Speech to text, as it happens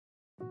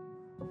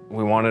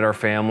We wanted our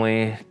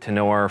family to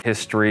know our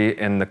history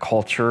and the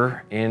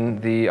culture in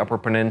the Upper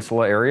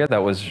Peninsula area.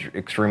 That was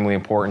extremely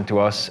important to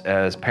us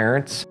as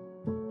parents.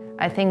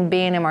 I think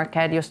being in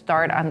Marquette, you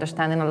start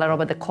understanding a little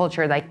bit the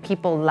culture, like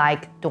people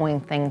like doing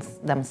things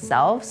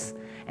themselves,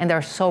 and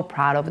they're so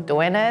proud of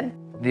doing it.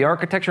 The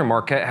architecture in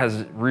Marquette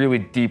has really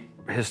deep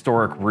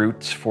historic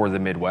roots for the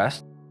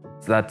Midwest.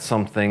 That's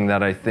something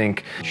that I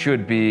think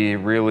should be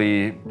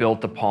really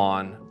built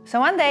upon. So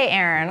one day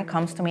Aaron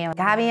comes to me,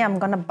 Gabby, I'm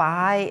gonna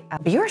buy a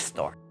beer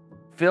store.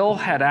 Phil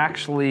had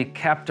actually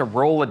kept a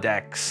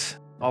Rolodex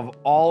of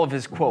all of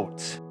his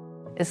quotes.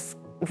 It's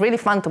really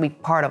fun to be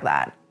part of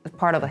that,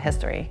 part of the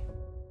history.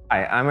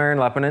 Hi, I'm Aaron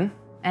Leppanen.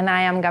 And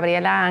I am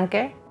Gabriela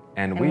Anker.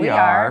 And we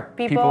are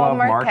people of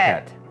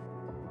Marquette.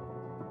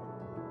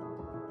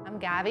 I'm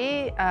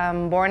Gabby,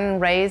 born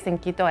and raised in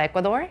Quito,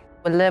 Ecuador.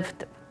 We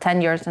lived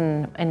 10 years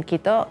in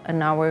Quito, and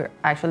now we're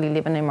actually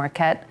living in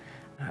Marquette.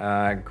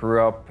 I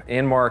grew up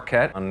in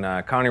Marquette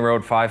on County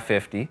Road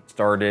 550.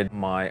 Started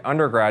my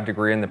undergrad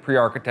degree in the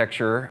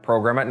pre-architecture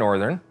program at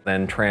Northern,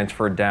 then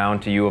transferred down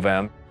to U of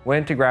M.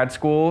 Went to grad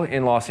school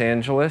in Los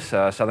Angeles,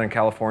 Southern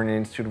California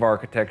Institute of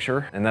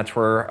Architecture, and that's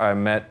where I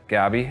met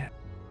Gabby.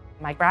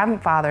 My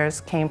grandfathers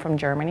came from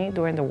Germany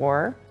during the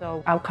war,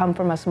 so I come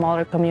from a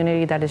smaller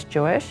community that is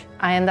Jewish.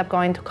 I ended up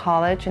going to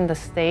college in the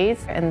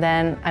States, and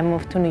then I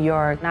moved to New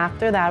York. And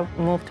after that,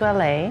 I moved to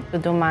LA to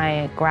do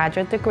my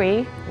graduate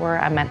degree, where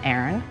I met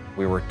Aaron.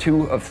 We were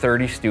 2 of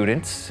 30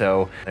 students,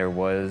 so there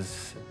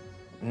was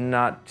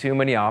not too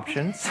many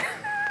options.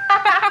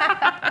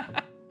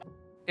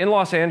 In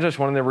Los Angeles,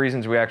 one of the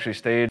reasons we actually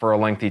stayed for a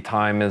lengthy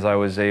time is I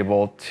was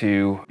able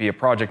to be a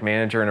project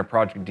manager and a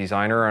project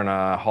designer on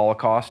a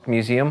Holocaust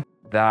Museum.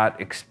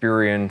 That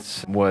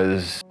experience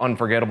was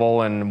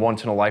unforgettable and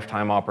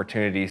once-in-a-lifetime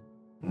opportunity.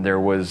 There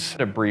was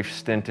a brief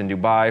stint in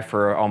Dubai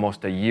for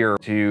almost a year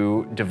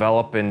to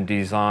develop and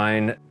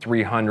design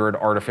 300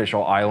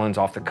 artificial islands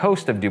off the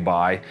coast of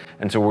Dubai.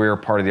 And so we were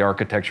part of the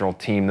architectural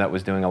team that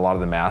was doing a lot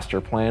of the master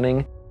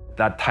planning.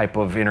 That type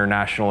of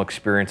international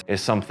experience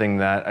is something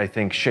that I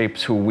think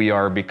shapes who we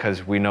are,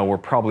 because we know we're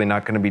probably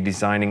not going to be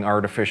designing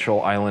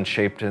artificial islands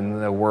shaped in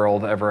the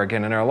world ever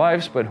again in our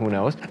lives, but who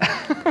knows?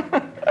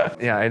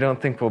 Yeah, I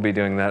don't think we'll be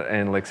doing that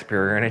in Lake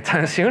Superior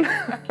anytime soon.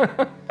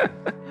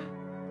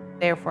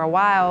 There for a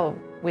while,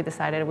 we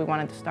decided we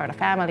wanted to start a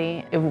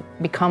family.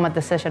 It became a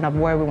decision of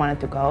where we wanted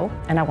to go,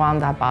 and I won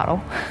that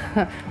battle.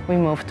 We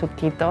moved to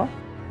Quito.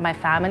 My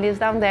family is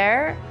down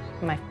there.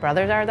 My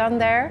brothers are down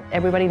there.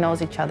 Everybody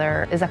knows each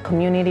other. It's a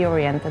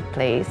community-oriented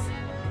place.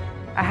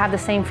 I have the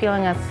same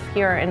feeling as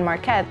here in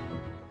Marquette.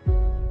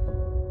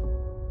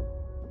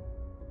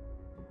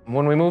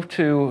 When we moved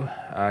to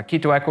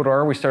Quito,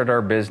 Ecuador, we started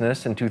our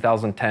business in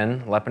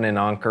 2010. Leppanen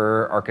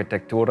Anker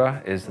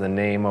Arquitectura is the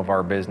name of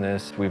our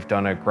business. We've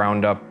done a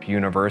ground-up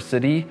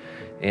university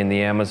in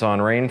the Amazon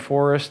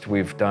rainforest.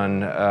 We've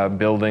done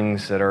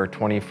buildings that are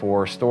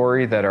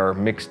 24-story, that are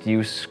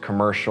mixed-use,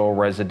 commercial,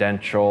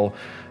 residential,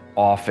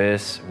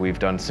 office. We've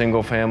done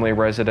single-family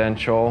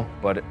residential,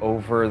 but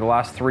over the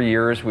last 3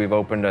 years, we've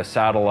opened a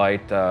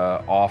satellite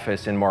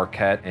office in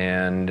Marquette,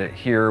 and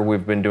here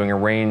we've been doing a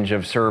range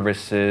of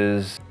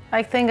services.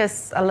 I think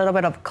it's a little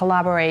bit of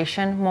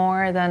collaboration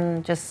more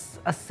than just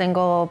a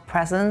single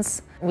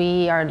presence.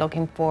 We are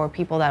looking for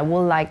people that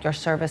will like your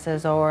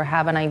services or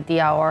have an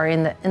idea or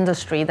in the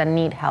industry that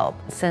need help.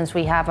 Since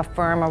we have a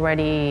firm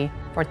already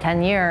for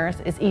 10 years,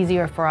 it's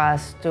easier for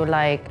us to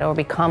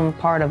become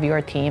part of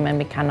your team and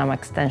become an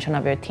extension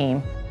of your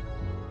team.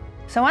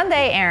 So one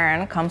day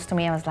Aaron comes to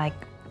me and was like,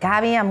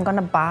 Gabby, I'm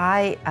gonna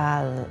buy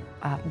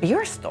a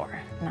beer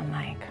store. And I'm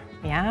like,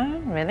 yeah,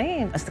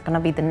 really? It's gonna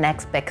be the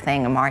next big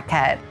thing in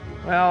Marquette.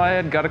 Well, I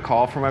had got a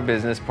call from my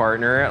business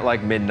partner at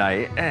like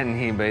midnight, and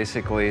he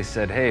basically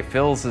said, hey,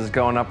 Phil's is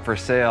going up for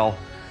sale.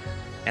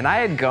 And I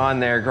had gone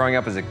there growing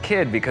up as a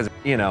kid because,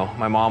 you know,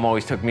 my mom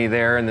always took me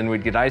there and then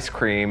we'd get ice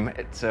cream.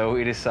 So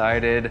we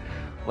decided,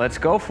 let's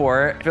go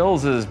for it.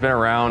 Phil's has been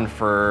around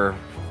for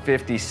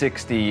 50,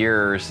 60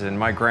 years, and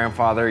my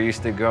grandfather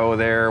used to go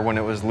there when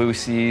it was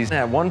Lucy's.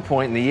 At one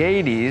point in the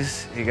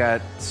 80s, you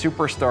got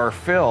superstar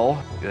Phil.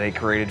 They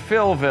created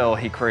Philville.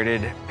 He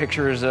created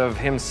pictures of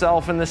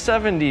himself in the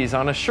 70s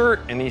on a shirt,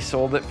 and he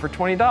sold it for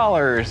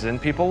 $20,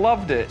 and people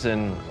loved it.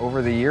 And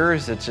over the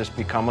years, it's just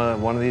become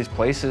one of these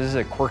places,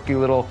 a quirky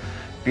little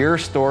beer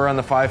store on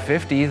the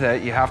 550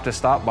 that you have to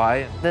stop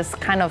by. This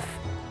kind of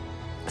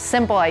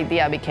simple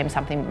idea became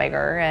something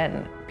bigger,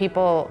 and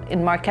people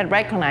in Marquette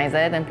recognize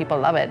it and people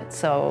love it.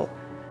 So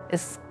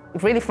it's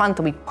really fun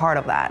to be part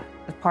of that,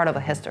 part of the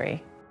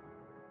history.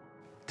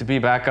 To be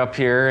back up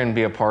here and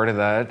be a part of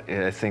that,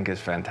 I think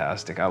is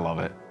fantastic. I love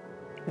it.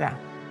 Yeah.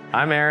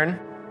 I'm Aaron.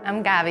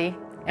 I'm Gabby,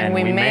 and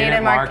we made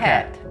it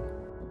Marquette.